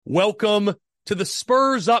Welcome to the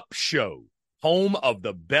Spurs Up Show, home of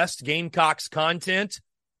the best Gamecocks content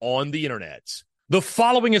on the internet. The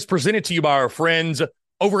following is presented to you by our friends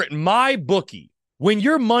over at MyBookie. When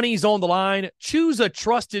your money's on the line, choose a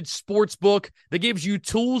trusted sports book that gives you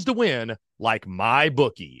tools to win like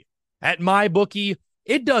MyBookie. At MyBookie,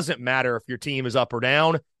 it doesn't matter if your team is up or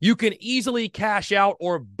down. You can easily cash out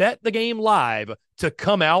or bet the game live to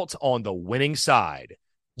come out on the winning side.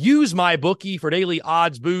 Use MyBookie for daily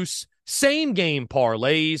odds boosts, same-game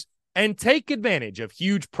parlays, and take advantage of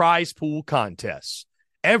huge prize pool contests.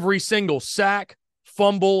 Every single sack,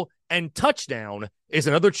 fumble, and touchdown is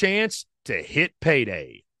another chance to hit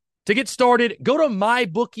payday. To get started, go to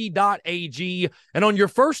mybookie.ag, and on your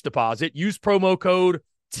first deposit, use promo code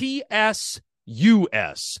TSUS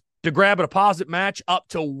to grab a deposit match up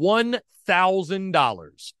to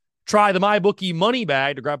 $1,000. Try the MyBookie money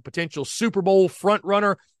bag to grab a potential Super Bowl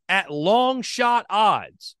frontrunner at long shot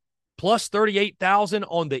odds. Plus 38,000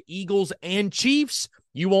 on the Eagles and Chiefs.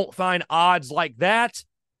 You won't find odds like that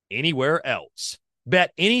anywhere else.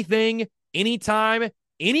 Bet anything, anytime,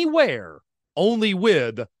 anywhere, only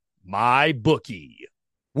with MyBookie.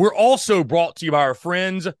 We're also brought to you by our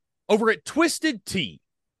friends over at Twisted Tea.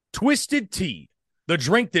 Twisted Tea, the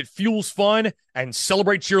drink that fuels fun and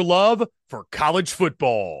celebrates your love for college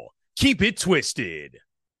football. Keep it twisted.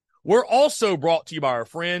 We're also brought to you by our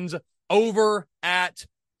friends over at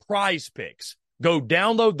Prize Picks. Go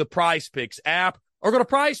download the Prize Picks app or go to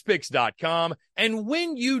prizepicks.com. And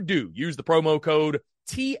when you do, use the promo code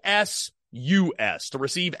TSUS to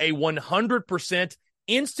receive a 100%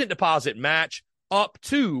 instant deposit match up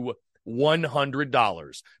to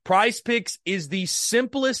 $100. Prize Picks is the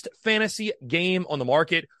simplest fantasy game on the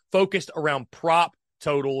market, focused around prop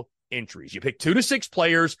total entries. You pick 2 to 6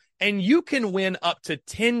 players, and you can win up to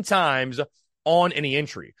 10 times on any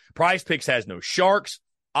entry. Prize Picks has no sharks,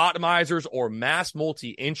 optimizers, or mass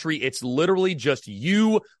multi-entry. It's literally just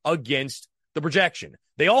you against the projection.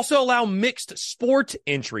 They also allow mixed sport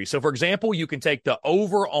entry. So, for example, you can take the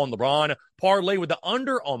over on LeBron, parlay with the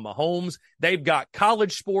under on Mahomes. They've got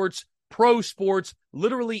college sports, pro sports,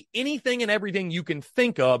 literally anything and everything you can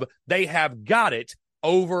think of. They have got it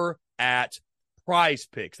over at Prize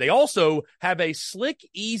Picks. They also have a slick,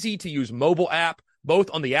 easy-to-use mobile app, both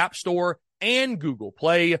on the App Store and Google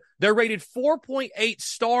Play. They're rated 4.8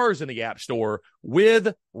 stars in the App Store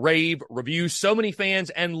with rave reviews. So many fans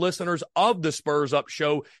and listeners of the Spurs Up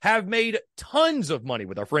Show have made tons of money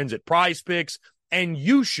with our friends at Prize Picks, and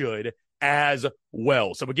you should as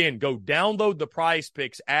well. So again, go download the Prize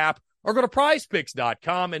Picks app or go to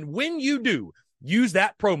prizepicks.com, and when you do, use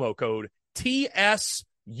that promo code TSUS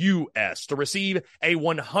to receive a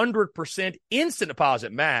 100% instant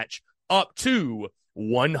deposit match up to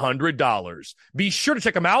 $100. Be sure to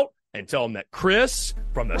check them out and tell them that Chris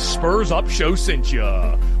from the Spurs Up Show sent you.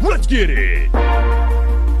 Let's get it.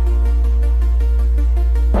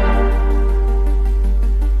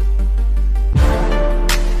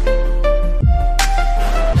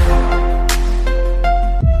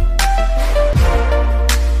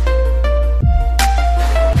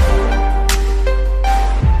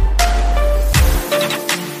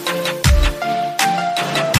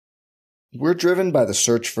 We're driven by the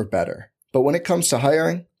search for better. But when it comes to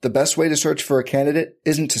hiring, the best way to search for a candidate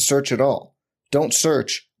isn't to search at all. Don't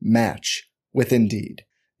search, match with Indeed.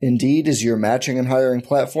 Indeed is your matching and hiring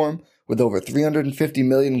platform with over 350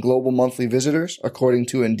 million global monthly visitors, according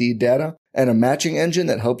to Indeed data, and a matching engine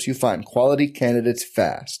that helps you find quality candidates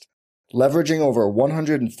fast. Leveraging over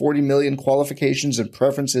 140 million qualifications and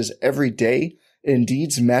preferences every day,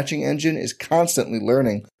 Indeed's matching engine is constantly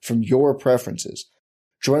learning from your preferences.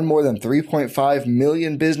 Join more than 3.5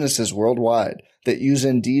 million businesses worldwide that use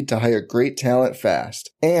Indeed to hire great talent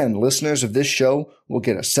fast. And listeners of this show will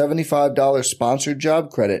get a $75 sponsored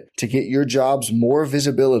job credit to get your jobs more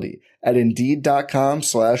visibility at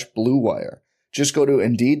Indeed.com/Blue Wire. Just go to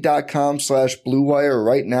Indeed.com/Blue Wire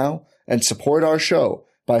right now and support our show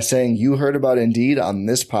by saying you heard about Indeed on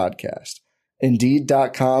this podcast.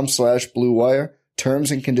 Indeed.com/Blue Wire.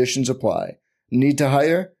 Terms and conditions apply. Need to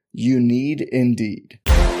hire? You need Indeed.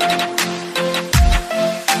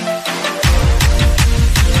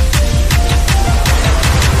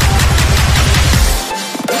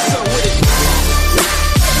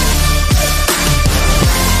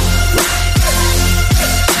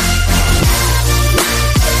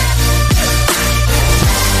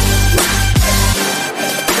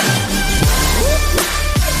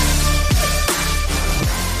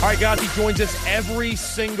 Guys, he joins us every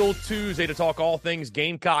single Tuesday to talk all things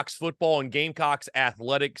Gamecocks football and Gamecocks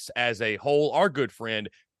athletics as a whole. Our good friend,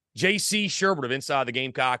 JC Shurburtt of Inside the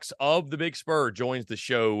Gamecocks of the Big Spur joins the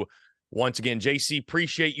show once again. JC,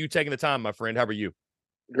 appreciate you taking the time, my friend. How are you?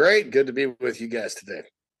 Great. Good to be with you guys today.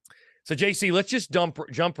 So, JC, let's just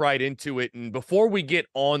jump right into it. And before we get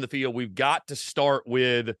on the field, we've got to start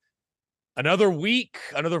with another week,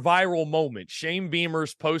 another viral moment. Shane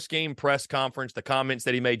Beamer's post-game press conference, the comments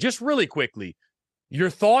that he made. Just really quickly, your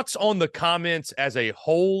thoughts on the comments as a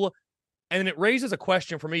whole. And it raises a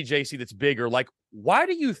question for me, JC, that's bigger. Like, why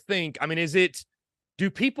do you think, do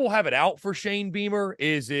people have it out for Shane Beamer?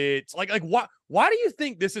 Is it like why do you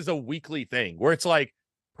think this is a weekly thing where it's like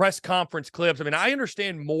press conference clips? I mean, I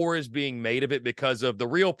understand more is being made of it because of the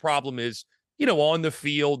real problem is, on the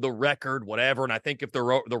field, the record, whatever. And I think if the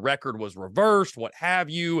record was reversed, what have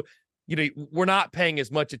you, we're not paying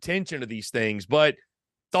as much attention to these things. But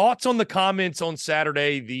thoughts on the comments on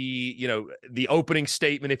Saturday, the opening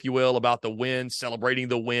statement, if you will, about the win, celebrating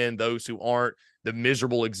the win, those who aren't, the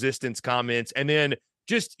miserable existence comments, and then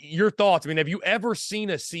just your thoughts. I mean, have you ever seen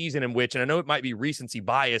a season in which, and I know it might be recency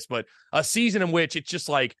bias, but a season in which it's just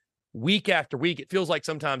like week after week, it feels like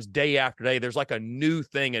sometimes day after day, there's like a new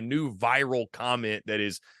thing, a new viral comment that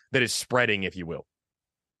is spreading, if you will.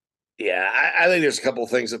 Yeah, I think there's a couple of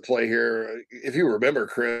things at play here. If you remember,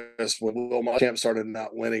 Chris, when Will Muschamp started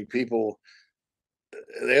not winning,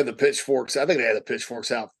 they had the pitchforks. I think they had the pitchforks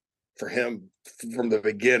out for him from the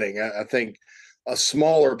beginning. I think a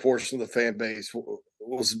smaller portion of the fan base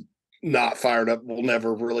was not fired up, will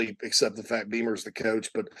never really accept the fact Beamer's the coach,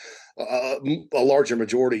 but a larger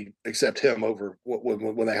majority accept him over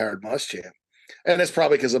when they hired Muschamp. And it's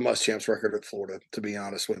probably because of Muschamp's record at Florida, to be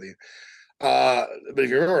honest with you. But if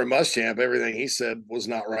you remember Muschamp, everything he said was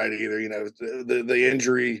not right either. The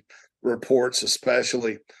injury reports,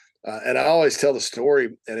 especially. And I always tell the story,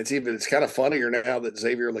 and it's kind of funnier now that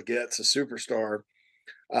Xavier Legette's a superstar.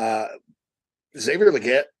 Xavier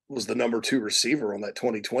Legette was the number 2 receiver on that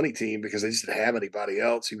 2020 team because they just didn't have anybody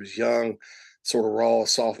else. He was young, sort of raw,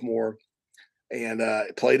 sophomore, and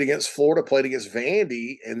played against Florida, played against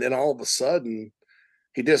Vandy, and then all of a sudden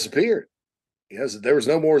he disappeared. There was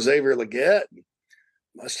no more Xavier Legette.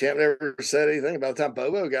 Muschamp never said anything. By the time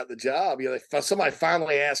Bobo got the job, somebody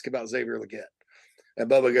finally asked about Xavier Legette. And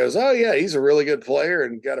Bobo goes, oh, yeah, he's a really good player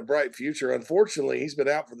and got a bright future. Unfortunately, he's been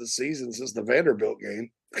out for the season since the Vanderbilt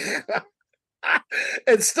game.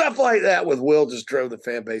 And stuff like that with Will just drove the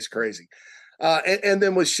fan base crazy. And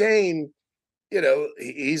then with Shane,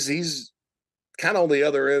 he's kind of on the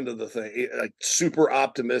other end of the thing, like super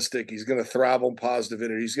optimistic. He's going to thrive on positive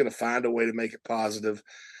energy. He's going to find a way to make it positive,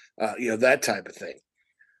 that type of thing.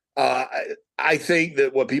 I think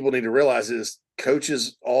that what people need to realize is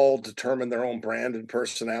coaches all determine their own brand and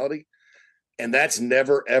personality. And that's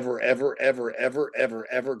never, ever, ever, ever, ever, ever,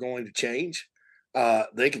 ever going to change.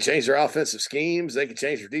 They can change their offensive schemes. They can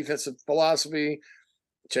change their defensive philosophy,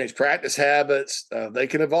 change practice habits. They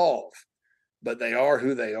can evolve, but they are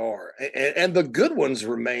who they are. And the good ones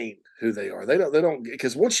remain who they are. They don't,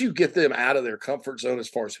 because once you get them out of their comfort zone as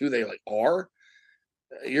far as who they are,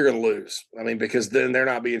 you're going to lose. I mean, because then they're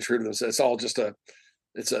not being true to themselves. It's all just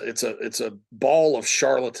it's a ball of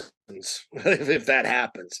charlatans if that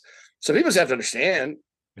happens. So people just have to understand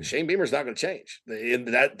Shane Beamer's not going to change.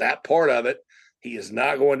 That part of it, he is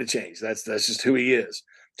not going to change. That's just who he is.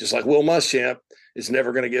 Just like Will Muschamp is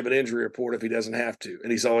never going to give an injury report if he doesn't have to.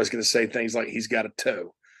 And he's always going to say things like he's got a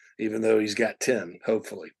toe, even though he's got 10,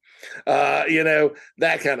 hopefully.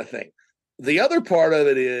 That kind of thing. The other part of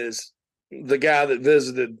it is the guy that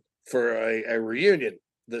visited for a reunion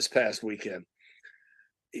this past weekend.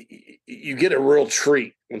 You get a real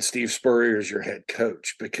treat when Steve Spurrier is your head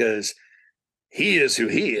coach because he is who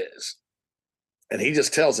he is. And he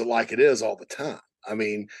just tells it like it is all the time. I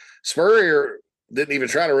mean, Spurrier didn't even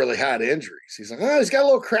try to really hide injuries. He's like, oh, he's got a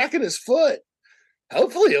little crack in his foot.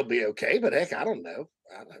 Hopefully he'll be okay, but heck, I don't know.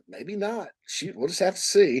 Maybe not. Shoot, we'll just have to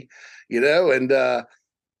see, and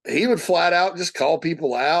he would flat out just call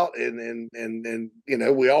people out. And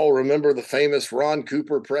we all remember the famous Ron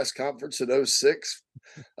Cooper press conference in 2006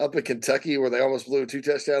 up in Kentucky where they almost blew a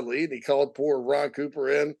 2-touchdown lead. And he called poor Ron Cooper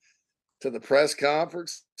in to the press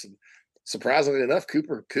conference. And surprisingly enough, Coop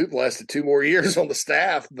lasted 2 more years on the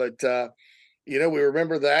staff, but we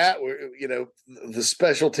remember that. The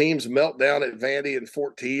special teams meltdown at Vandy in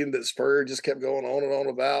 2014 that Spur just kept going on and on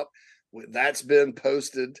about. That's been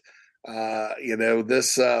posted,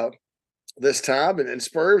 this time, and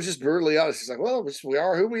Spur was just brutally honest. He's like, "Well, we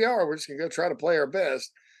are who we are. We're just gonna go try to play our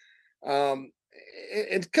best." And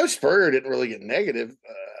Coach Spurrier didn't really get negative.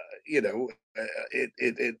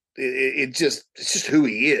 It's just who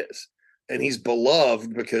he is. And he's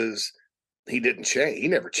beloved because he didn't change. He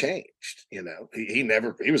never changed.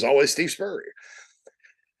 He was always Steve Spur.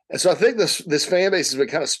 And so I think this fan base has been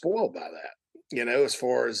kind of spoiled by that, as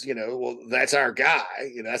far as, well, that's our guy.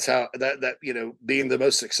 That's how that being the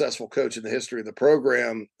most successful coach in the history of the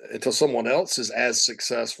program until someone else is as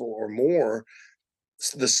successful or more,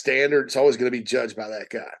 the standard is always going to be judged by that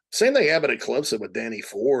guy. Same thing happened at Clemson with Danny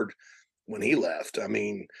Ford when he left. I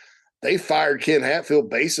mean, they fired Ken Hatfield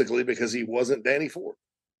basically because he wasn't Danny Ford.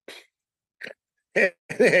 And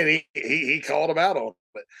he called him out on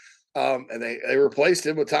it. And they replaced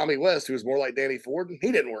him with Tommy West, who was more like Danny Ford, and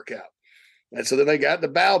he didn't work out. And so then they got to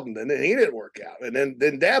Bowden, and then he didn't work out. And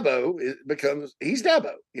then Dabo he's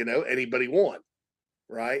Dabo, but he won,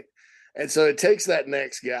 right? And so it takes that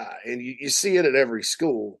next guy, and you see it at every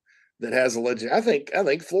school that has a legend. I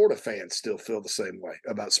think Florida fans still feel the same way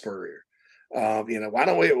about Spurrier.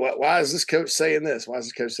 Why is this coach saying this? Why is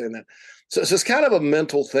this coach saying that? So it's kind of a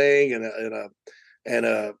mental thing and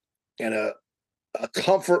a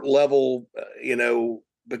comfort level,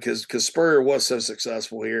 because Spurrier was so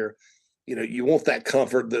successful here. You want that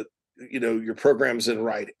comfort that, your program's in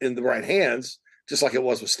the right hands, just like it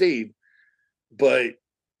was with Steve. But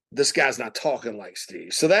this guy's not talking like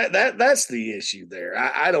Steve. So that's the issue there.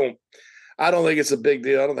 I don't think it's a big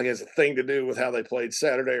deal. I don't think it's a thing to do with how they played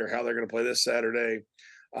Saturday or how they're going to play this Saturday.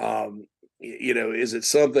 Is it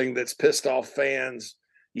something that's pissed off fans?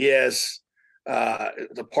 Yes.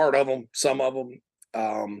 The part of them, some of them.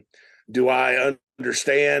 Do I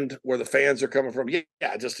understand where the fans are coming from? Yeah,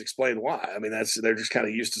 I just explained why. I mean, they're just kind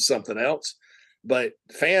of used to something else. But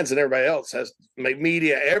fans and everybody else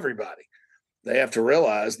media, everybody, they have to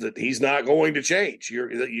realize that he's not going to change.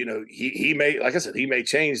 He may, like I said, he may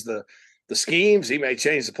change the schemes. He may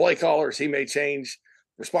change the play callers. He may change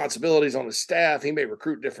responsibilities on his staff. He may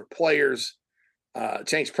recruit different players,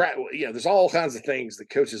 change practice. There's all kinds of things that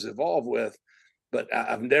coaches evolve with, but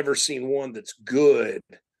I've never seen one that's good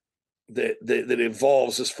that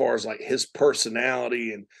evolves as far as like his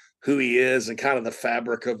personality and who he is and kind of the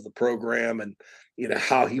fabric of the program and,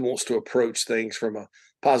 how he wants to approach things from a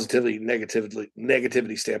positivity,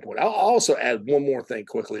 negativity standpoint. I'll also add one more thing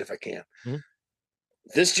quickly if I can. Mm-hmm.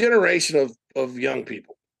 This generation of young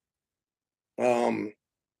people,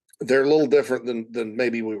 they're a little different than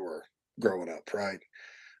maybe we were growing up, right?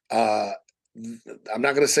 I'm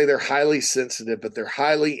not going to say they're highly sensitive, but they're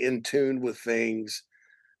highly in tune with things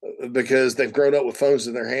because they've grown up with phones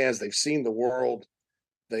in their hands. They've seen the world.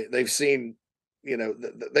 They've seen,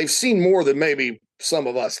 they've seen more than maybe some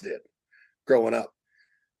of us did growing up.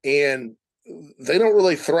 And they don't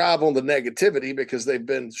really thrive on the negativity because they've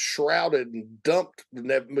been shrouded and dumped with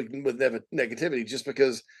negativity just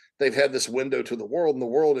because they've had this window to the world, and the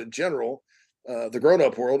world in general, the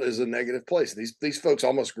grown-up world, is a negative place. These folks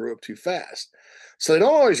almost grew up too fast. So they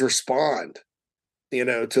don't always respond,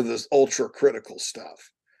 to this ultra critical stuff.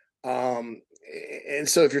 And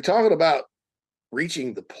so if you're talking about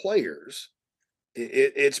reaching the players,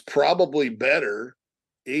 it's probably better,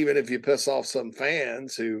 even if you piss off some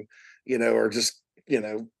fans who, are just,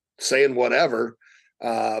 saying whatever,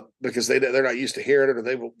 because they're not used to hearing it, or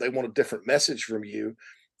they want a different message from you.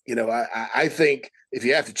 I think if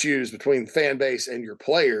you have to choose between fan base and your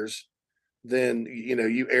players, then,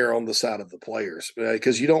 you err on the side of the players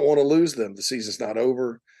because you don't want to lose them. The season's not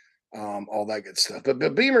over, all that good stuff.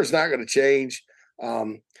 But Beamer's not going to change.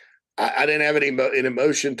 I didn't have an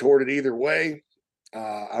emotion toward it either way.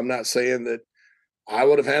 I'm not saying that I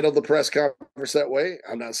would have handled the press conference that way.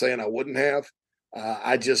 I'm not saying I wouldn't have.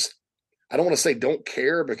 I don't want to say don't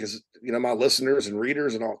care because, my listeners and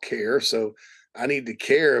readers and all care. So I need to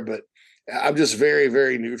care, but I'm just very,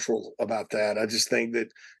 very neutral about that. I just think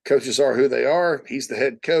that coaches are who they are. He's the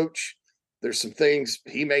head coach. There's some things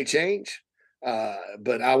he may change,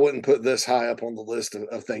 but I wouldn't put this high up on the list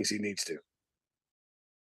of things he needs to.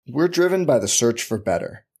 We're driven by the search for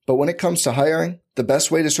better. But when it comes to hiring, the best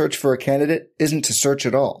way to search for a candidate isn't to search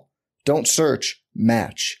at all. Don't search,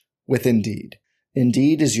 match with Indeed.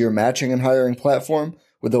 Indeed is your matching and hiring platform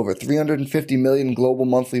with over 350 million global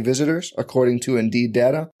monthly visitors, according to Indeed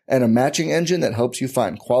data, and a matching engine that helps you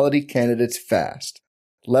find quality candidates fast.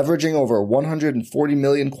 Leveraging over 140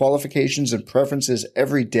 million qualifications and preferences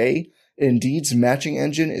every day, Indeed's matching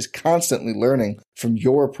engine is constantly learning from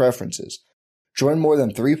your preferences. Join more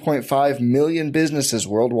than 3.5 million businesses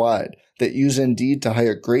worldwide that use Indeed to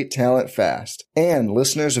hire great talent fast. And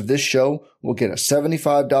listeners of this show will get a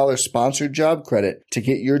 $75 sponsored job credit to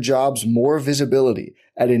get your jobs more visibility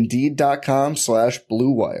at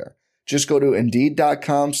Indeed.com/Blue Wire. Just go to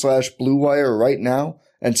Indeed.com/Blue Wire right now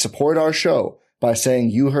and support our show by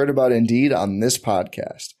saying you heard about Indeed on this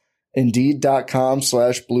podcast.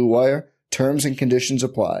 Indeed.com/Blue Wire. Terms and conditions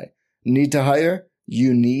apply. Need to hire?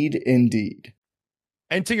 You need Indeed.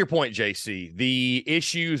 And to your point, JC, the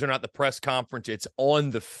issues are not the press conference. It's on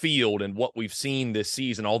the field and what we've seen this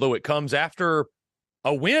season, although it comes after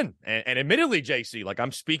a win. And admittedly, JC, like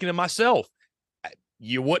I'm speaking to myself,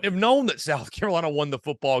 you wouldn't have known that South Carolina won the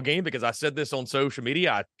football game because I said this on social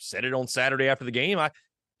media. I said it on Saturday after the game. I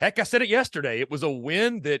said it yesterday. It was a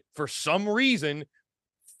win that for some reason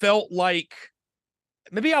felt like,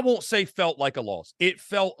 maybe I won't say felt like a loss. It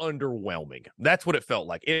felt underwhelming. That's what it felt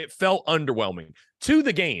like. It felt underwhelming to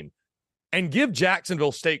the game. And give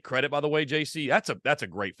Jacksonville State credit, by the way, JC. That's a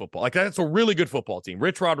great football. Like, that's a really good football team.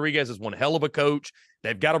 Rich Rodriguez is one hell of a coach.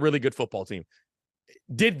 They've got a really good football team.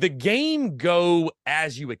 Did the game go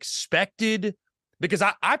as you expected? Because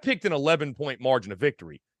I picked an 11-point margin of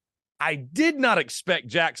victory. I did not expect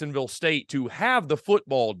Jacksonville State to have the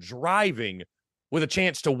football driving with a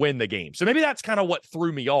chance to win the game. So maybe that's kind of what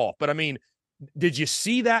threw me off. But, I mean, did you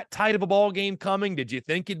see that tight of a ball game coming? Did you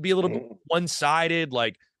think it'd be a little bit one-sided?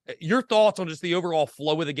 Like, your thoughts on just the overall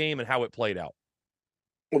flow of the game and how it played out?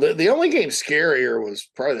 Well, the only game scarier was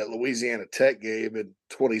probably that Louisiana Tech game in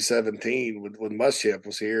 2017 when Muschamp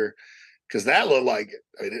was here, because that looked like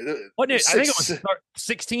I think it was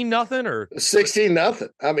 16-0 or 16-0.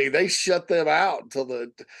 I mean, they shut them out until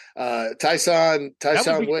the Tyson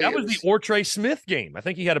Williams. That was the Ortre Smith game. I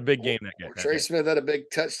think he had a big game that game. Ortre Smith had a big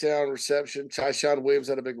touchdown reception. Tyson Williams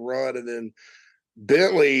had a big run, and then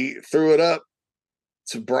Bentley threw it up.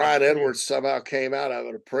 So Brian Edwards somehow came out of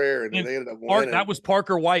it a prayer, and they ended up winning. That was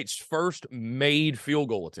Parker White's first made field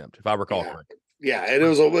goal attempt, if I recall correctly. Yeah, and it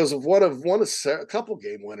was one of a couple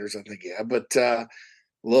game winners, I think. Yeah, but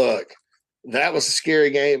look, that was a scary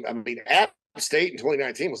game. I mean, App State in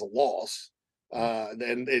 2019 was a loss.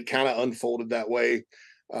 Then it kind of unfolded that way.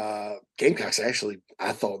 Gamecocks actually,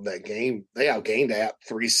 I thought that game they outgained App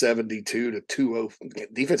 372 to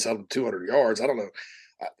 200. Defense out of 200 yards. I don't know.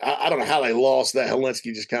 I don't know how they lost that.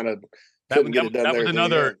 Helensky just kind of couldn't get it done. That was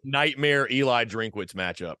another nightmare Eli Drinkwitz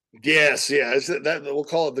matchup. Yes, yeah. We'll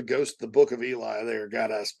call it the Book of Eli there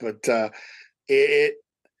got us. But and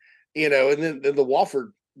then the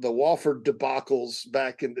Wofford debacles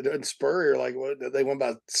back in Spur, like they won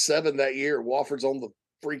by 7 that year. Wofford's on the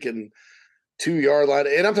freaking 2-yard line.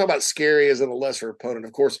 And I'm talking about scary as in a lesser opponent.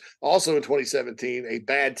 Of course, also in 2017, a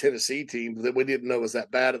bad Tennessee team that we didn't know was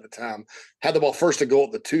that bad at the time had the ball first to goal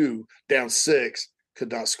at the 2, down 6,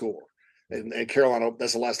 could not score. And Carolina,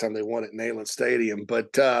 that's the last time they won at Neyland Stadium.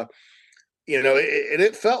 But,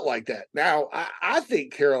 it felt like that. Now, I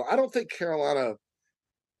don't think Carolina,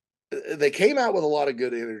 they came out with a lot of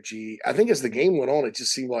good energy. I think as the game went on, it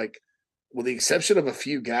just seemed like, with the exception of a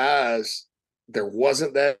few guys, there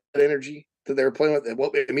wasn't that energy that they were playing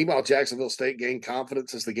with. Meanwhile, Jacksonville State gained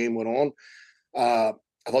confidence as the game went on.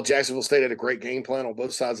 I thought Jacksonville State had a great game plan on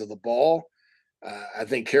both sides of the ball. I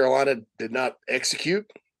think Carolina did not execute.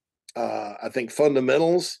 I think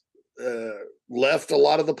fundamentals left a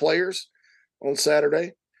lot of the players on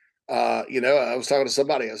Saturday. I was talking to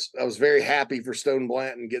somebody. I was very happy for Stone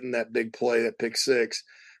Blanton getting that big play, that pick 6.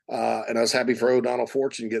 And I was happy for O'Donnell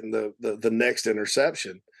Fortune getting the next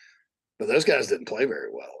interception. But those guys didn't play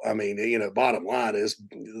very well. I mean, bottom line is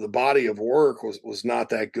the body of work was not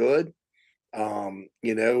that good.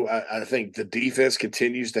 I think the defense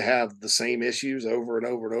continues to have the same issues over and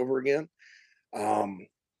over and over again.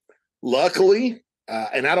 Luckily,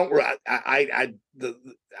 and I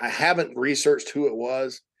haven't researched who it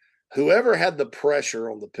was. Whoever had the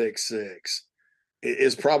pressure on the pick 6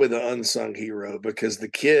 is probably the unsung hero, because the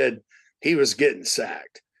kid, he was getting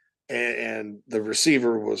sacked, and the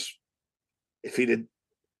receiver was. If he did,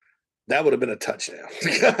 that would have been a touchdown,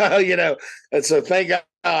 And so thank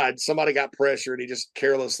God somebody got pressure and he just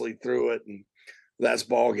carelessly threw it, and that's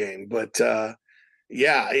ball game. But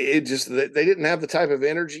it just they didn't have the type of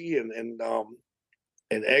energy and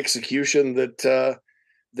execution that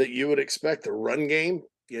you would expect. The run game,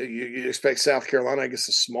 you expect South Carolina, I guess,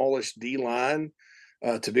 a smallish D line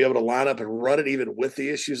to be able to line up and run it, even with the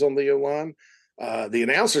issues on the O line. The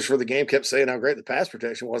announcers for the game kept saying how great the pass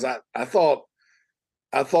protection was.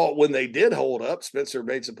 I thought when they did hold up, Spencer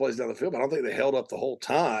made some plays down the field, but I don't think they held up the whole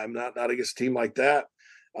time, not against a team like that.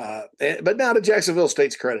 But now, to Jacksonville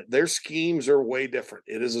State's credit, their schemes are way different.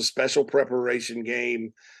 It is a special preparation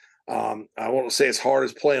game. I won't say it's hard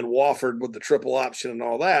as playing Wofford with the triple option and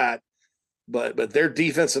all that, but their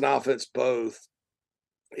defense and offense both,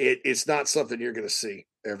 it's not something you're going to see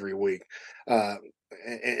every week.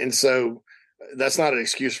 And so that's not an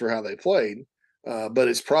excuse for how they played, but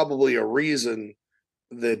it's probably a reason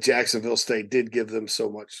that Jacksonville State did give them so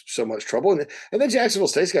much trouble. And then Jacksonville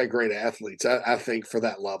State's got great athletes, I think, for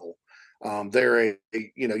that level.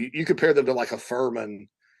 You compare them to like a Furman.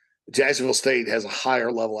 Jacksonville State has a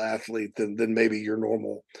higher level athlete than maybe your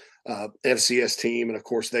normal FCS team, and of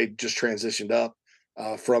course they just transitioned up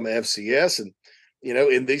from FCS, and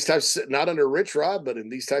in these types, not under Rich Rod, but in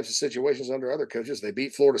these types of situations under other coaches, they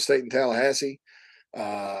beat Florida State and Tallahassee.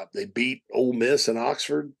 They beat Ole Miss and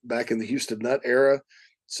Oxford back in the Houston Nutt era.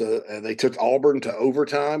 So they took Auburn to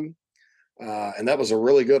overtime, and that was a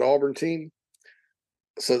really good Auburn team.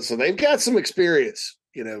 So they've got some experience,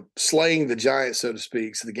 slaying the giant, so to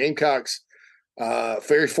speak. So the Gamecocks,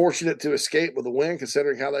 very fortunate to escape with a win,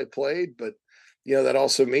 considering how they played. But that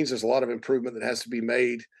also means there's a lot of improvement that has to be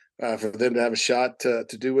made for them to have a shot to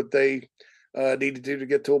do what they need to do to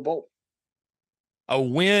get to a bowl. A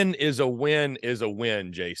win is a win is a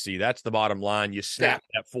win, JC. That's the bottom line. You snap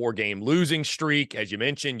that 4-game losing streak. As you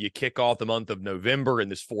mentioned, you kick off the month of November in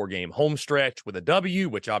this 4-game home stretch with a W,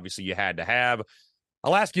 which obviously you had to have.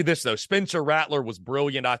 I'll ask you this, though. Spencer Rattler was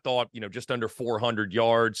brilliant, I thought, just under 400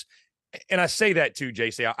 yards. And I say that too,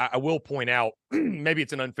 JC. I will point out, maybe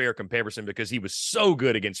it's an unfair comparison because he was so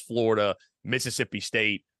good against Florida, Mississippi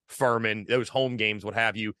State, Furman, those home games, what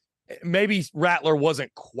have you. Maybe Rattler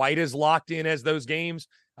wasn't quite as locked in as those games.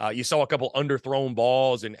 You saw a couple underthrown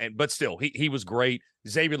balls, but still, he was great.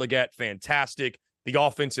 Xavier Legette, fantastic. The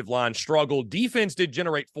offensive line struggled. Defense did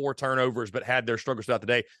generate 4 turnovers, but had their struggles throughout the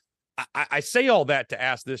day. I say all that to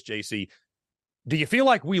ask this, JC. Do you feel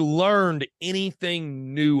like we learned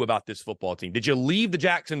anything new about this football team? Did you leave the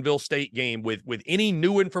Jacksonville State game with any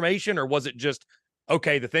new information, or was it just,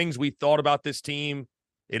 okay, the things we thought about this team,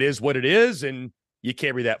 it is what it is, and you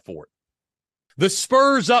carry that forward? The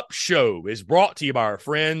Spurs Up Show is brought to you by our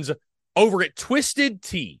friends over at Twisted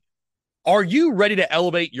Tea. Are you ready to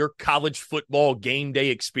elevate your college football game day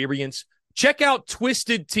experience? Check out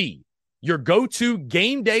Twisted Tea, your go-to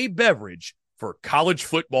game day beverage for college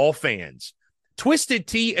football fans. Twisted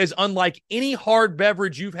Tea is unlike any hard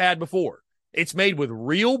beverage you've had before. It's made with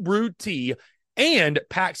real brewed tea and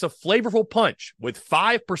packs a flavorful punch with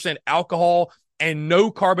 5% alcohol and no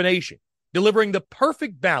carbonation, delivering the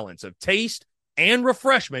perfect balance of taste and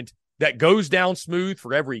refreshment that goes down smooth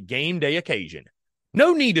for every game day occasion.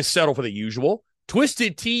 No need to settle for the usual.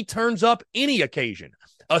 Twisted Tea turns up any occasion,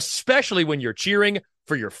 especially when you're cheering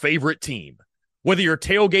for your favorite team. Whether you're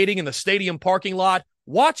tailgating in the stadium parking lot,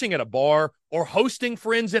 watching at a bar, or hosting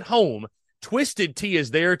friends at home, Twisted Tea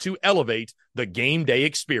is there to elevate the game day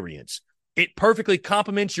experience. It perfectly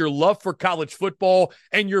complements your love for college football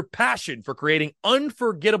and your passion for creating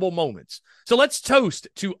unforgettable moments. So let's toast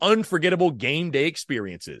to unforgettable game day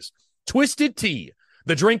experiences. Twisted Tea,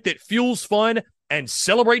 the drink that fuels fun and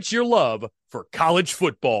celebrates your love for college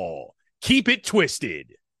football. Keep it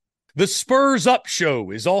twisted. The Spurs Up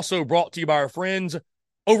Show is also brought to you by our friends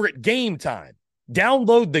over at Game Time.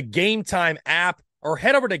 Download the Game Time app or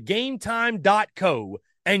head over to gametime.co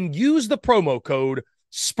and use the promo code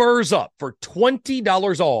SPURSUP for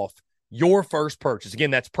 $20 off your first purchase.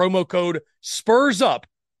 Again, that's promo code SPURSUP,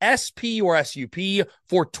 SPURSUP,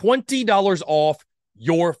 for $20 off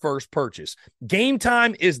your first purchase. Game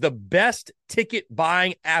Time is the best ticket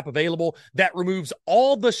buying app available that removes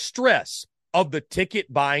all the stress of the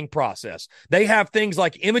ticket buying process. They have things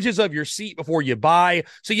like images of your seat before you buy,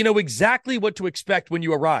 so you know exactly what to expect when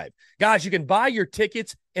you arrive. Guys, you can buy your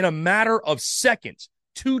tickets in a matter of seconds.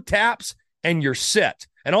 2 taps and you're set.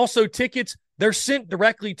 And also tickets, they're sent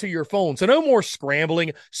directly to your phone. So no more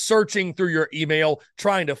scrambling, searching through your email,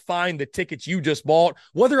 trying to find the tickets you just bought,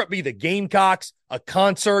 whether it be the Gamecocks, a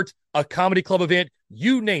concert, a comedy club event,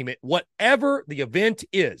 you name it, whatever the event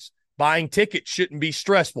is. Buying tickets shouldn't be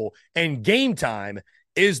stressful, and Game Time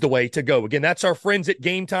is the way to go. Again, that's our friends at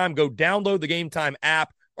Game Time. Go download the Game Time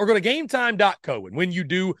app or go to gametime.co. And when you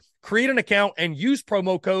do, create an account and use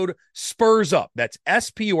promo code SPURSUP. That's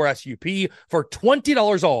SPURSUP for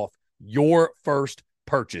 $20 off your first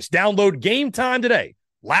purchase. Download Game Time today.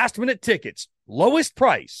 Last-minute tickets, lowest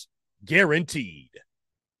price, guaranteed.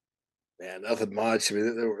 Man, nothing much. I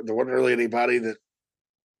mean, there wasn't really anybody that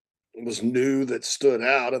was new that stood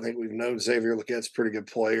out. I think we've known Xavier Legette's a pretty good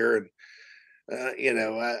player, and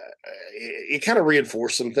it kind of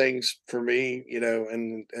reinforced some things for me.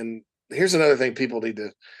 And here's another thing people need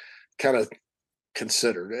to kind of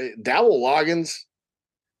consider. Dowell Loggins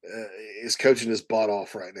is coaching his butt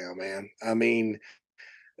off right now, man. I mean,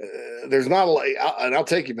 there's not a lot, and I'll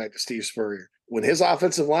take you back to Steve Spurrier. When his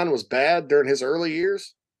offensive line was bad during his early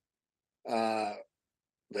years, they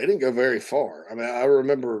didn't go very far. I mean, I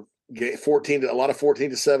remember a lot of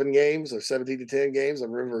 14-7 games or 17-10 games. I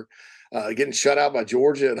remember getting shut out by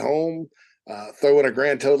Georgia at home, throwing a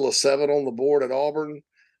grand total of 7 on the board at Auburn.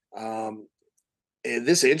 in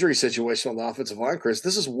this injury situation on the offensive line, Chris,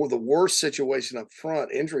 this is the worst situation up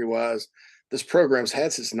front injury-wise this program's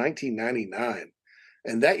had since 1999.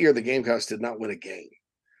 And that year, the Gamecocks did not win a game.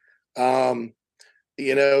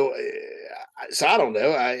 You know, so I don't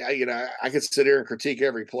know. I could sit here and critique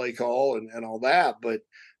every play call and all that, but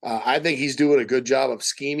I think he's doing a good job of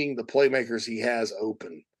scheming the playmakers he has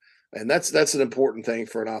open. And that's an important thing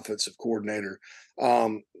for an offensive coordinator.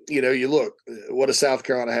 You know, you look, what does South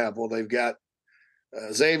Carolina have? Well, they've got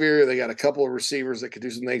Xavier. They got a couple of receivers that could do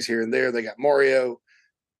some things here and there. They got Mario,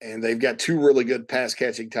 and they've got two really good pass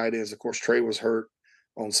catching tight ends. Of course, Trey was hurt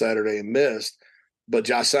on Saturday and missed, but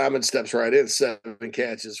Josh Simon steps right in, 7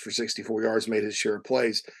 catches for 64 yards, made his share of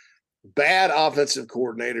plays. Bad offensive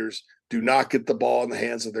coordinators do not get the ball in the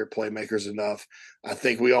hands of their playmakers enough. I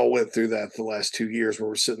think we all went through that the last 2 years where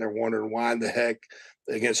we're sitting there wondering why in the heck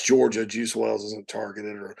against Georgia, Juice Wells isn't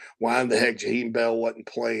targeted, or why in the heck Jaheim Bell wasn't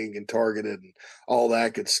playing and targeted and all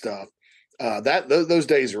that good stuff. Those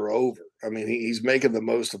days are over. I mean, he's making the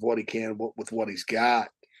most of what he can with what he's got.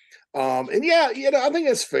 And yeah, you know, I think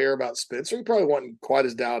that's fair about Spencer. He probably wasn't quite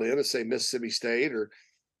as dialed in as, say, Mississippi State or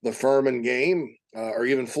the Furman game or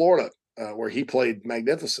even Florida, where he played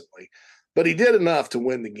magnificently. But he did enough to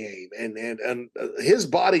win the game. And his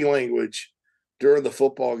body language during the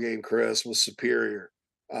football game, Chris, was superior.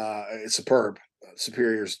 It's superb.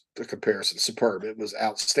 Superior's the comparison. Superb. It was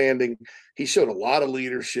outstanding. He showed a lot of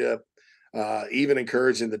leadership, even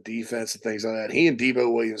encouraging the defense and things like that. He and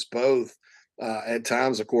Debo Williams both, at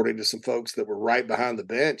times, according to some folks that were right behind the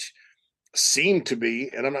bench, seemed to be,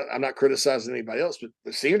 and I'm not criticizing anybody else, but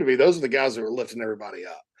it seemed to be those are the guys that were lifting everybody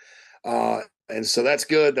up. And so that's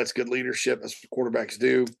good. That's good leadership. That's what quarterbacks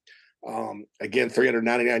do. Again,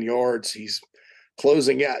 399 yards. He's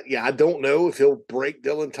closing out. Yeah, I don't know if he'll break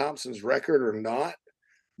Dylan Thompson's record or not,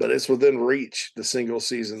 but it's within reach, the single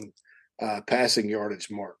season passing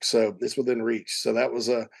yardage mark. So it's within reach. So that was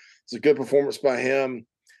a good performance by him.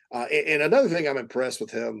 And another thing I'm impressed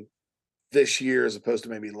with him this year as opposed to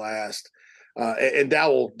maybe last, and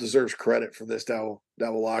Dowell deserves credit for this, Dowell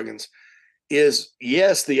Loggins, is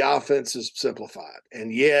yes, the offense is simplified.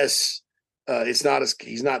 And yes, he's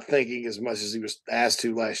not thinking as much as he was asked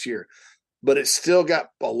to last year, but it's still got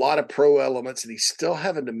a lot of pro elements, and he's still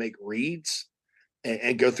having to make reads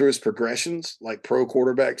and go through his progressions like pro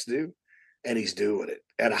quarterbacks do. And he's doing it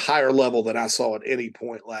at a higher level than I saw at any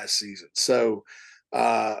point last season. So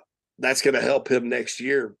that's going to help him next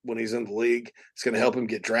year when he's in the league. It's going to help him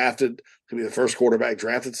get drafted. He'll be the first quarterback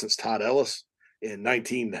drafted since Todd Ellis in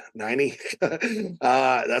 1990.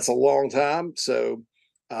 That's a long time. So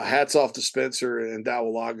hats off to Spencer and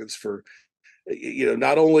Dowell Loggins for, you know,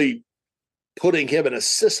 not only putting him in a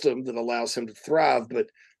system that allows him to thrive, but,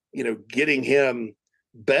 you know, getting him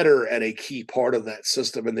better at a key part of that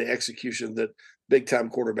system and the execution that big time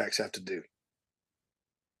quarterbacks have to do.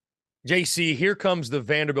 JC, here comes the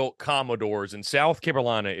Vanderbilt Commodores, and South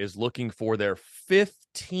Carolina is looking for their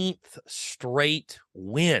 15th straight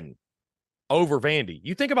win over Vandy.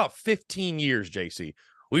 You think about 15 years, JC.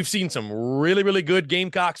 We've seen some really, really good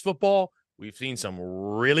Gamecocks football. We've seen some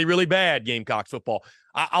really, really bad Gamecocks football.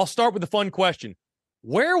 I'll start with the fun question.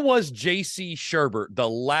 Where was J.C. Shurburtt the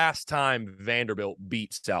last time Vanderbilt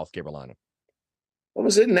beat South Carolina? I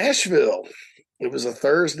was in Nashville. It was a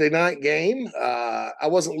Thursday night game. I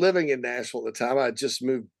wasn't living in Nashville at the time. I had just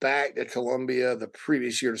moved back to Columbia the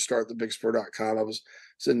previous year to start the BigSpur.com. I was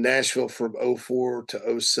in Nashville from 04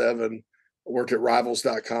 to 07. I worked at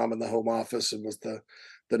Rivals.com in the home office and was the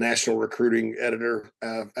national recruiting editor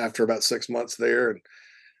after about 6 months there. And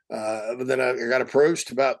but then I got approached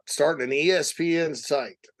about starting an ESPN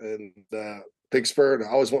site and Big Spur.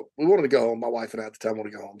 And we wanted to go home. My wife and I at the time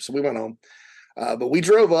wanted to go home. So we went home. But we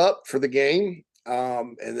drove up for the game.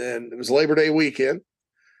 And then it was Labor Day weekend.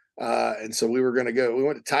 And so we were going to go. We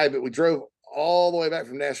went to Tybee. We drove all the way back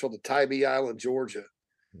from Nashville to Tybee Island, Georgia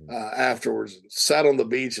afterwards, and sat on the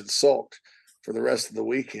beach and sulked for the rest of the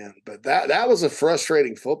weekend. But that was a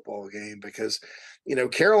frustrating football game because, you know,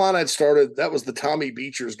 Carolina had started, that was the Tommy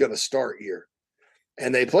Beecher's going to start year.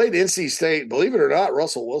 And they played NC State. Believe it or not,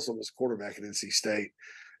 Russell Wilson was quarterback at NC State.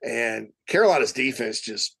 And Carolina's defense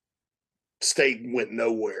just went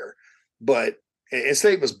nowhere. But and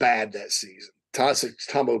State was bad that season.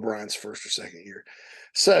 Tom O'Brien's first or second year.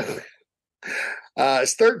 So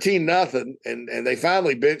it's 13-0, and they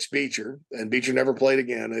finally benched Beecher, and Beecher never played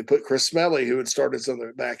again. They put Chris Smelly, who had started some of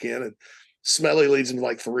it back in, and Smelly leads them to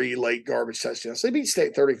like 3 late garbage touchdowns. They beat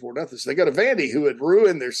State 34-0. So they go to Vandy, who had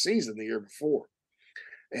ruined their season the year before.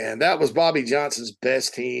 And that was Bobby Johnson's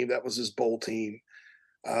best team. That was his bowl team.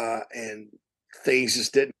 And things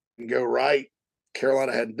just didn't go right.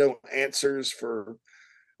 Carolina had no answers for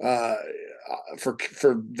Vandy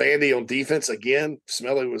on defense. Again,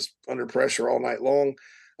 Smelly was under pressure all night long.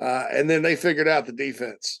 And then they figured out the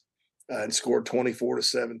defense and scored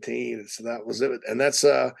 24-17. And so that was it. And that's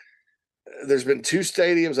there's been 2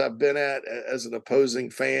 stadiums I've been at as an opposing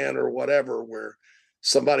fan or whatever, where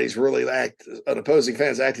somebody's really an opposing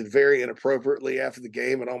fan's acted very inappropriately after the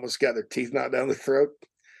game and almost got their teeth knocked down their throat.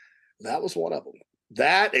 That was one of them.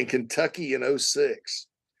 That and Kentucky in 06.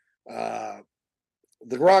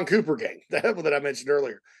 The Ron Cooper game that I mentioned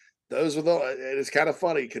earlier. Those were and it's kind of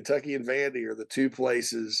funny. Kentucky and Vandy are the 2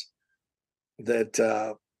 places that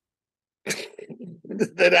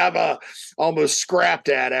that I'm almost scrapped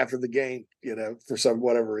at after the game, for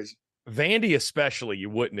whatever reason. Vandy especially, you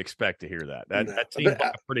wouldn't expect to hear that. That seems like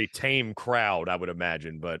a pretty tame crowd, I would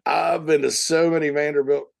imagine. But I've been to so many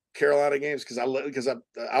Vanderbilt Carolina games because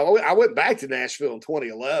I went back to Nashville in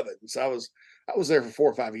 2011, so I was there for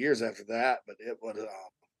 4 or 5 years after that. But it was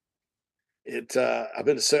I've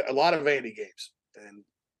been to a lot of Vandy games and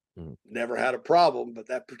never had a problem. But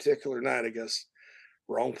that particular night, I guess,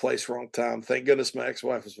 wrong place, wrong time. Thank goodness my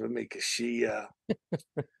ex-wife was with me, because she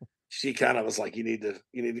kind of was like, you need to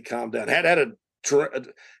calm down. Had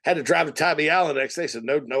to drive to Tybee Island the next day. Said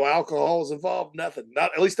no alcohol was involved, nothing.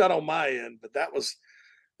 Not, at least not on my end. But that was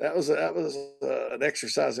an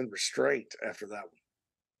exercise in restraint after that one.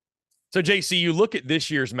 So, JC, you look at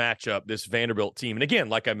this year's matchup, this Vanderbilt team, and again,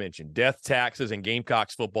 like I mentioned, death, taxes, and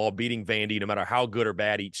Gamecocks football beating Vandy, no matter how good or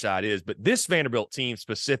bad each side is. But this Vanderbilt team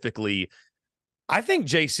specifically, I think,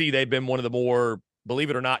 JC, they've been one of the more, believe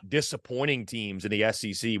it or not, disappointing teams in the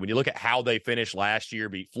SEC. When you look at how they finished last year,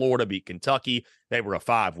 beat Florida, beat Kentucky, they were a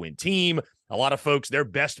 5-win team. A lot of folks, their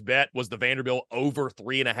best bet was the Vanderbilt over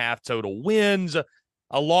 3.5 total wins.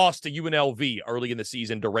 A loss to UNLV early in the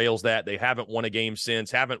season derails that. They haven't won a game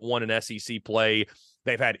since, haven't won an SEC play.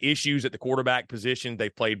 They've had issues at the quarterback position.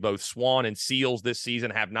 They've played both Swan and Seals this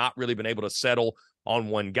season, have not really been able to settle on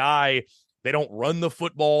one guy. They don't run the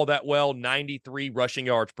football that well, 93 rushing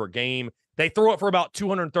yards per game. They throw it for about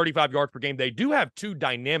 235 yards per game. They do have 2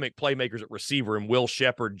 dynamic playmakers at receiver in Will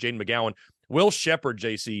Sheppard, Jaden McGowan. Will Sheppard,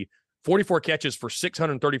 JC, 44 catches for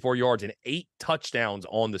 634 yards and 8 touchdowns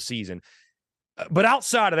on the season. But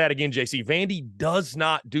outside of that, again, JC, Vandy does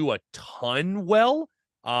not do a ton well.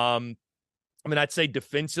 I'd say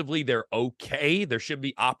defensively they're okay. There should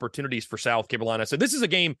be opportunities for South Carolina. So this is a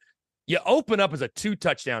game you open up as a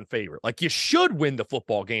 2-touchdown favorite. Like, you should win the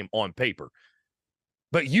football game on paper.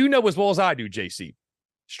 But you know as well as I do, JC,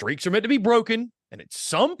 streaks are meant to be broken. And at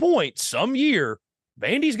some point, some year,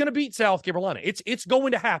 Vandy's going to beat South Carolina. It's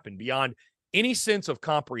going to happen beyond any sense of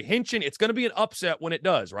comprehension. It's going to be an upset when it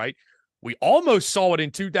does, right? We almost saw it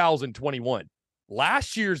in 2021.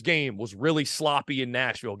 Last year's game was really sloppy in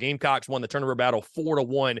Nashville. Gamecocks won the turnover battle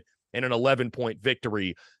 4-1 in an 11-point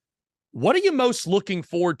victory. What are you most looking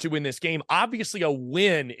forward to in this game? Obviously, a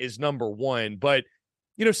win is number one, but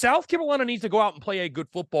South Carolina needs to go out and play a good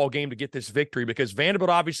football game to get this victory, because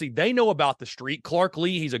Vanderbilt, obviously, they know about the street. Clark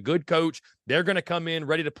Lee, he's a good coach. They're going to come in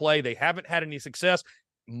ready to play. They haven't had any success.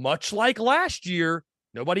 Much like last year,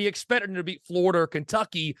 nobody expected them to beat Florida or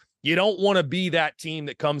Kentucky. You don't want to be that team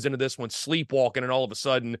that comes into this one sleepwalking, and all of a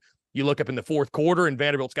sudden you look up in the fourth quarter and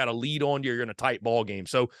Vanderbilt's got a lead on you. You're in a tight ball game.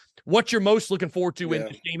 So what you're most looking forward to in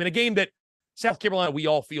this game, in a game that South Carolina, we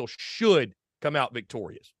all feel, should come out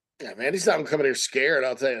victorious. Yeah, man, he's not coming here scared.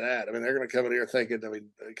 I'll tell you that. I mean, they're going to come in here thinking,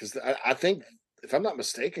 because I think, if I'm not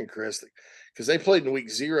mistaken, Chris, because they played in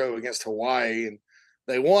week 0 against Hawaii and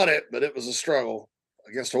they won it, but it was a struggle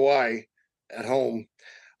against Hawaii at home.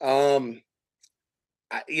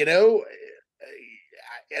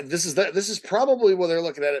 This is probably where they're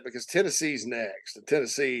looking at it, because Tennessee's next, and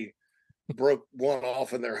Tennessee broke one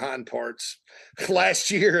off in their hind parts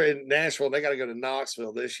last year in Nashville. They got to go to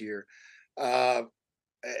Knoxville this year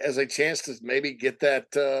as a chance to maybe get that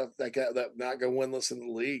not go winless in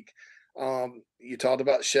the league. You talked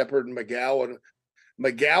about Sheppard and McGowan.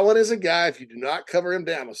 McGowan is a guy, if you do not cover him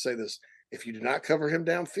down, I'll say this: if you do not cover him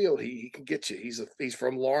downfield, he can get you. He's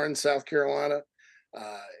from Lawrence, South Carolina.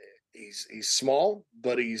 He's small,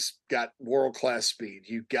 but he's got world-class speed.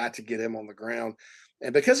 You've got to get him on the ground.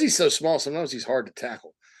 And because he's so small, sometimes he's hard to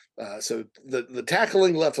tackle. So the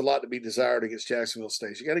tackling left a lot to be desired against Jacksonville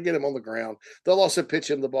State. You got to get him on the ground. They'll also pitch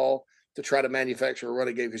him the ball to try to manufacture a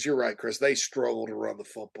running game, because you're right, Chris, they struggle to run the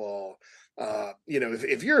football.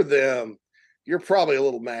 If you're them, you're probably a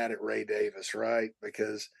little mad at Ray Davis, right?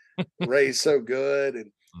 Because Ray's so good,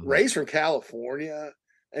 and Ray's from California.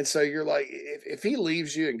 And so you're like, if he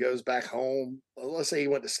leaves you and goes back home, let's say he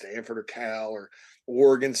went to Stanford or Cal or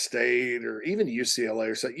Oregon State or even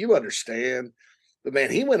UCLA or so, you understand. But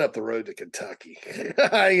man, he went up the road to Kentucky.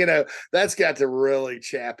 That's got to really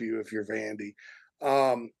chap you if you're Vandy.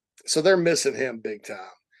 So they're missing him big time.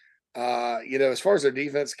 As far as their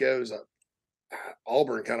defense goes,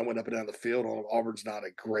 Auburn kind of went up and down the field on them. Auburn's not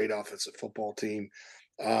a great offensive football team.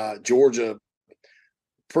 Georgia,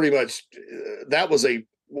 pretty much, that was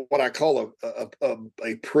what I call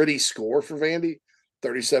a pretty score for Vandy,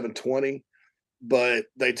 37-20. But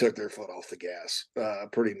they took their foot off the gas,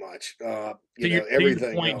 pretty much.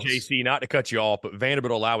 Everything point, else. JC, not to cut you off, but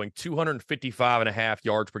Vanderbilt allowing 255.5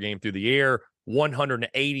 yards per game through the air,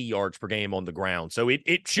 180 yards per game on the ground. So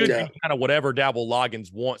it should be kind of whatever Dabble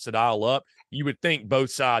Loggins wants to dial up. You would think both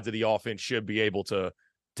sides of the offense should be able to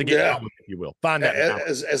get going, if you will. Find that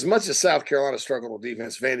balance. As much as South Carolina struggled on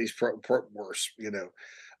defense, Vandy's worse,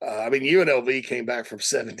 UNLV came back from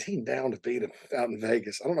 17 down to beat them out in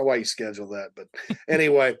Vegas. I don't know why you scheduled that, but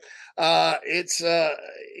anyway, but it's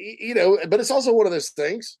also one of those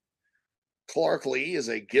things. Clark Lee is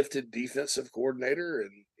a gifted defensive coordinator,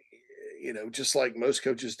 and just like most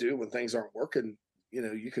coaches do when things aren't working,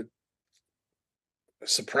 you could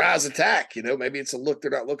surprise attack. Maybe it's a look they're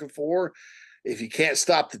not looking for. If you can't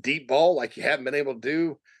stop the deep ball like you haven't been able to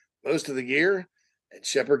do most of the year, and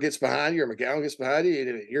Shepard gets behind you or McGowan gets behind you,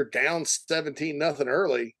 and you're down 17-0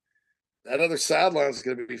 early, that other sideline is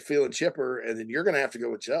going to be feeling chipper, and then you're going to have to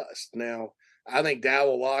go adjust. Now, I think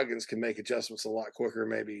Dowell Loggins can make adjustments a lot quicker,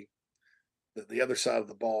 maybe the other side of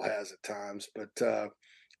the ball has at times, but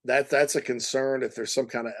that's a concern if there's some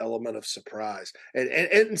kind of element of surprise.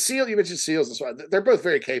 And Seal, you mentioned Seals and so they're both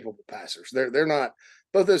very capable passers. They're not,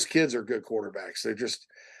 both those kids are good quarterbacks. They're just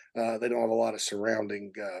they don't have a lot of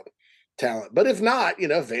surrounding talent. But if not,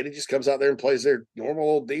 Vandy just comes out there and plays their normal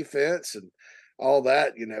old defense and all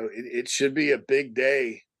that, it should be a big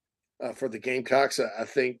day for the Gamecocks. I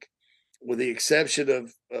think, with the exception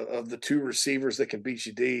of the two receivers that can beat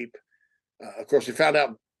you deep. Of course, we found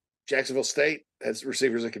out Jacksonville State has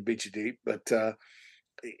receivers that can beat you deep, but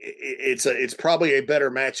it's probably a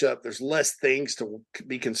better matchup. There's less things to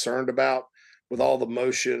be concerned about with all the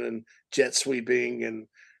motion and jet sweeping and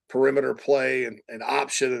perimeter play and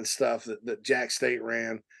option and stuff that Jack State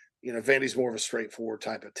ran. Vandy's more of a straightforward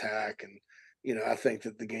type attack, and I think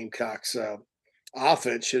that the Gamecocks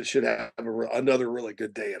offense should have another really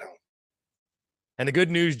good day at home. And the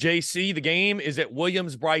good news, JC, the game is at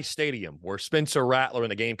Williams-Brice Stadium, where Spencer Rattler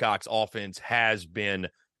and the Gamecocks offense has been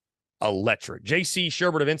electric. JC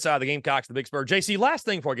Shurburtt of Inside the Gamecocks, the Big Spur. JC, last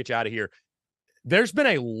thing before I get you out of here. There's been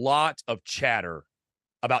a lot of chatter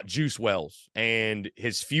about Juice Wells and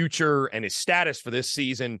his future and his status for this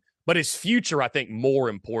season, but his future, I think, more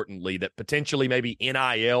importantly, that potentially maybe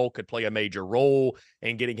NIL could play a major role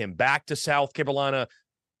in getting him back to South Carolina.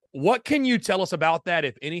 What can you tell us about that,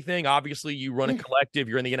 if anything? Obviously, you run a collective,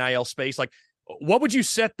 you're in the NIL space. Like, what would you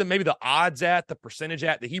set maybe the odds at, the percentage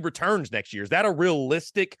at that he returns next year? Is there a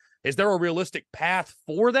realistic path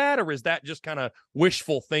for that, or is that just kind of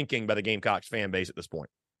wishful thinking by the Gamecocks fan base at this point?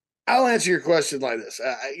 I'll answer your question like this.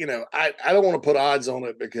 I don't want to put odds on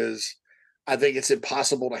it because I think it's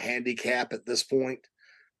impossible to handicap at this point,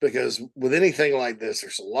 because with anything like this,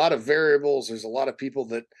 there's a lot of variables. There's a lot of people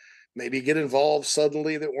that maybe get involved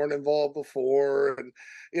suddenly that weren't involved before,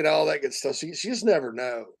 and all that good stuff. So you just never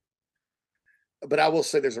know. But I will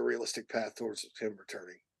say there's a realistic path towards him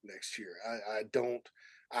returning next year.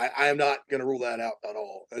 I am not going to rule that out at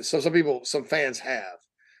all. So some fans have,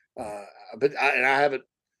 but I haven't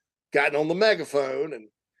gotten on the megaphone and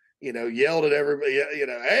yelled at everybody.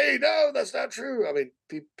 Hey, no, that's not true. I mean,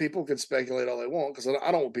 people can speculate all they want, because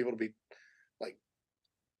I don't want people to be like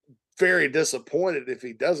very disappointed if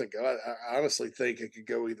he doesn't go. I honestly think it could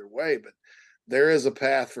go either way, but there is a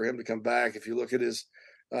path for him to come back. If you look at his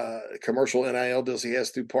commercial NIL deals he has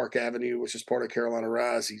through Park Avenue, which is part of Carolina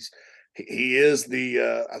Rise, he is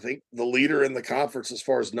I think the leader in the conference as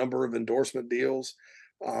far as number of endorsement deals.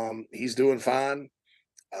 He's doing fine,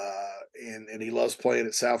 and he loves playing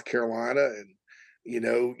at South Carolina. And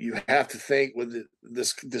you have to think, with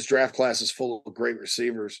this draft class is full of great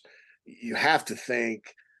receivers. You have to think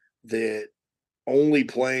that only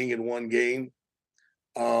playing in one game,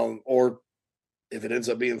 or if it ends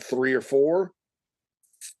up being 3 or 4,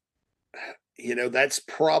 that's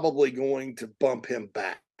probably going to bump him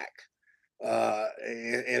back.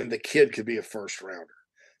 And the kid could be a first rounder.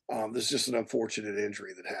 This is just an unfortunate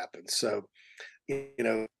injury that happened. So,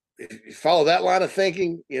 if you follow that line of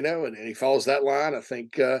thinking, and he follows that line, I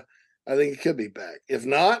think he could be back. If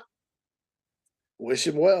not, wish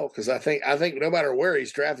him well, because I think no matter where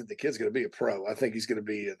he's drafted, the kid's going to be a pro. I think he's going to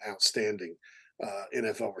be an outstanding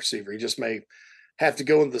NFL receiver. He just may have to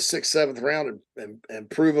go into the 6th, 7th round and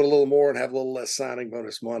prove it a little more and have a little less signing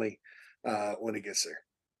bonus money when he gets there.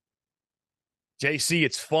 JC,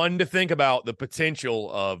 it's fun to think about the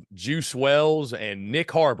potential of Juice Wells and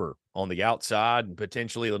Nick Harbor on the outside and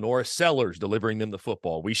potentially Lenora Sellers delivering them the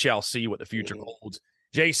football. We shall see what the future holds.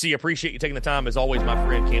 JC, appreciate you taking the time as always, my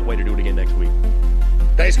friend. Can't wait to do it again next week.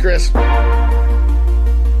 Thanks, Chris.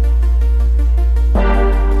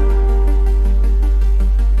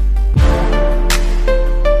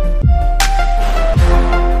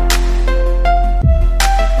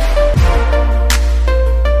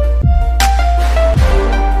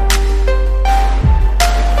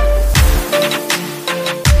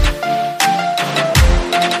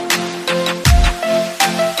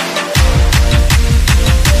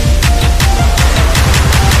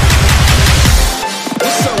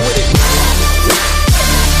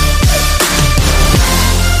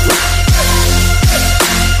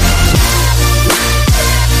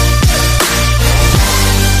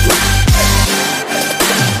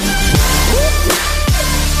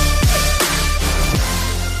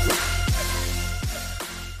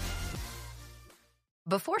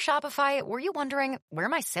 Before Shopify, were you wondering, where are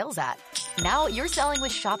my sales at? Now you're selling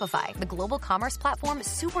with Shopify, the global commerce platform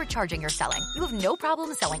supercharging your selling. You have no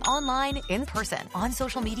problem selling online, in person, on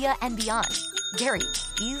social media, and beyond. Gary,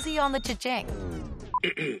 easy on the cha-ching.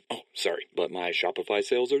 Oh, sorry, but my Shopify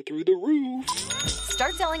sales are through the roof.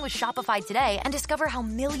 Start selling with Shopify today and discover how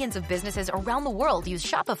millions of businesses around the world use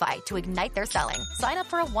Shopify to ignite their selling. Sign up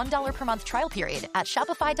for a $1 per month trial period at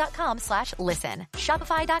shopify.com/listen.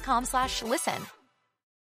 Shopify.com/listen.